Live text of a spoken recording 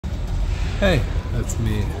Hey, it's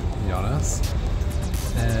me, Jonas,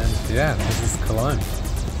 and yeah, this is Cologne.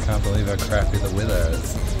 Can't believe how crappy the weather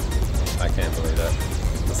is. I can't believe it.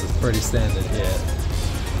 This is pretty standard here.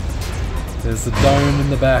 There's the dome in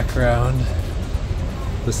the background.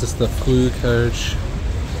 This is the Flu Coach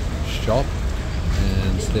shop,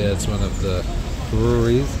 and there's one of the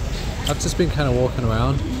breweries. I've just been kind of walking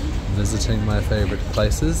around, visiting my favorite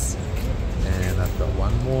places, and I've got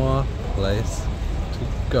one more place to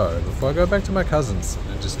go before I go back to my cousin's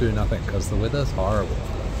and just do nothing because the weather's horrible.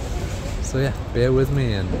 So yeah, bear with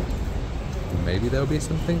me and maybe there'll be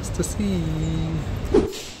some things to see.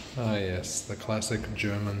 Ah yes, the classic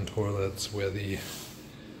German toilets where the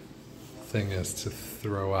thing is to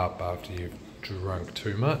throw up after you've drunk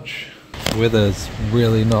too much. Weather's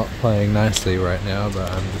really not playing nicely right now, but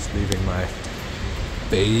I'm just leaving my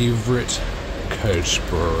favorite Coach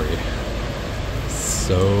brewery.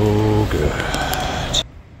 So good.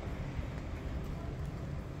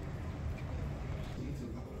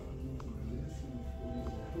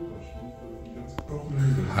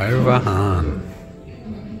 Overhan.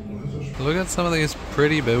 Look at some of these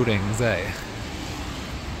pretty buildings, eh?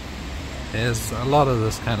 There's a lot of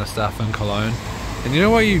this kind of stuff in Cologne. And you know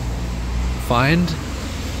what you find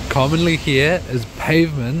commonly here is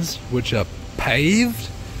pavements which are paved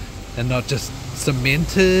and not just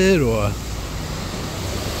cemented or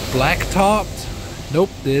blacktopped. Nope,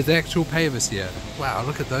 there's actual pavers here. Wow,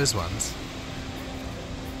 look at those ones.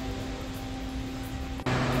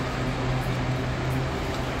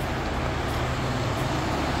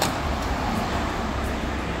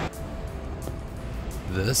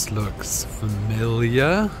 This looks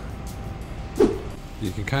familiar.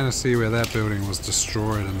 You can kind of see where that building was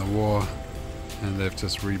destroyed in the war, and they've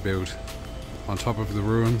just rebuilt on top of the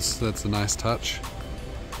ruins. That's a nice touch.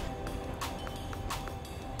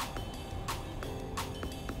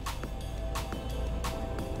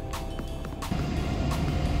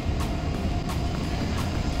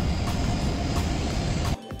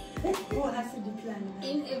 Wo hast du die kleine?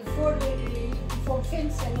 Vom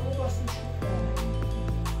Fenster in der obersten Schublade.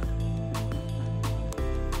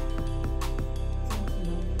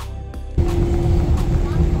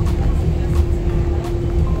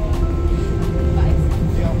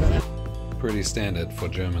 Pretty standard for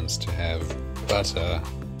Germans to have butter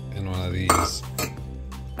in one of these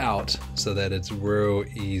out so that it's real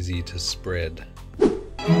easy to spread.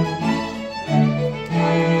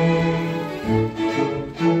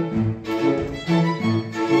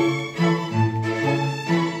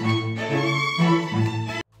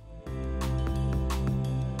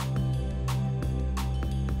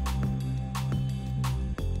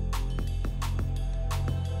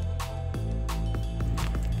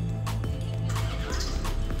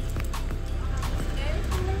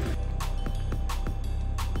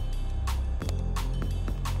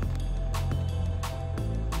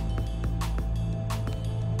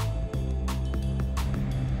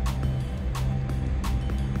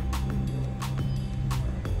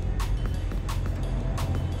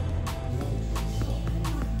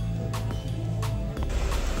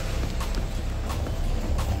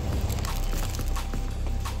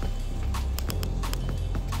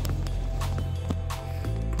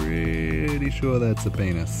 Pretty sure that's a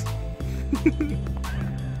penis.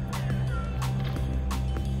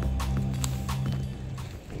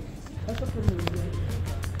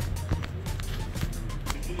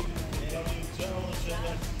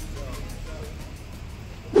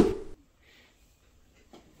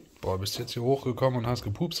 Boah, bist jetzt hier hochgekommen und hast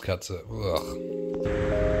gepupst, Katze. Ugh.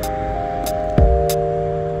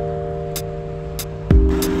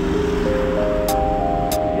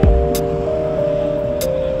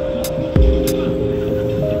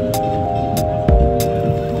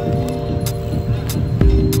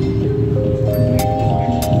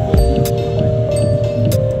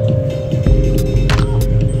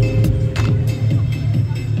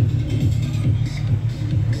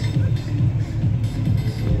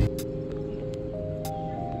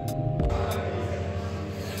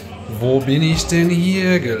 Wo bin ich denn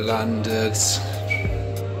hier gelandet?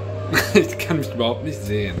 Ich kann mich überhaupt nicht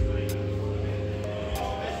sehen.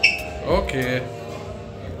 Okay.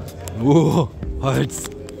 Holz.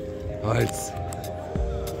 Holz.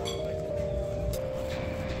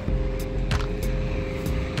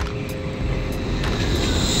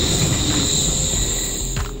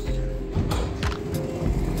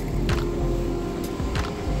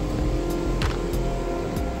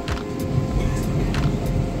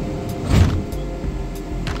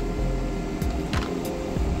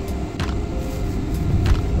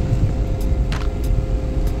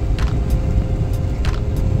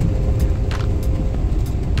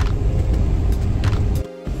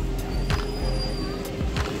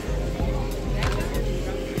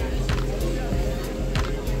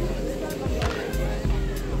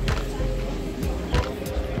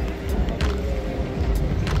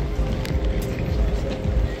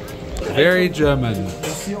 Very German.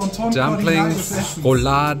 Dumplings,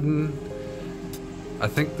 Rouladen. I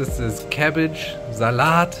think this is cabbage,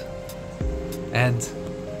 Salat, and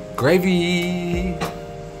gravy.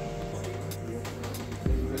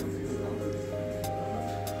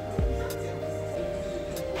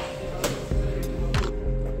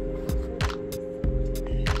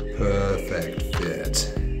 Perfect fit.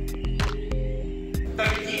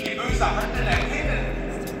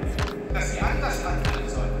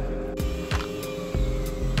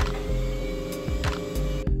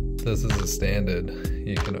 This is a standard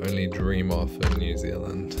you can only dream of in New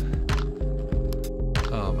Zealand.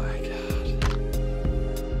 Oh my god.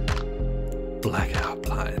 Blackout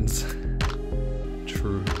blinds.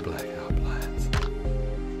 True blackout blinds.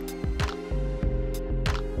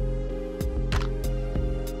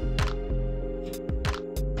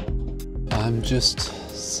 I'm just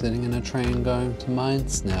sitting in a train going to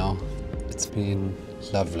Mainz now. It's been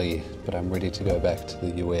lovely, but I'm ready to go back to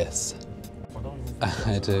the US. I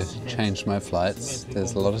had to change my flights.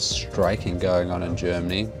 There's a lot of striking going on in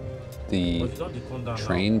Germany. The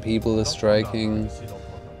train people are striking.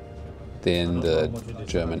 Then the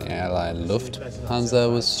German airline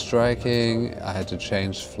Lufthansa was striking. I had to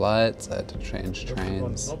change flights, I had to change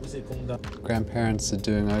trains. Grandparents are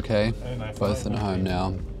doing okay, both at home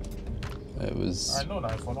now. It was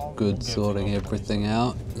good sorting everything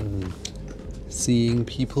out and seeing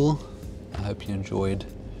people. I hope you enjoyed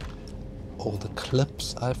all the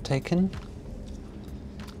clips I've taken.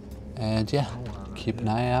 And yeah, keep an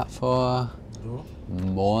eye out for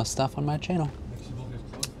more stuff on my channel.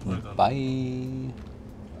 Bye.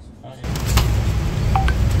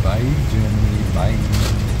 Bye, Germany. Bye.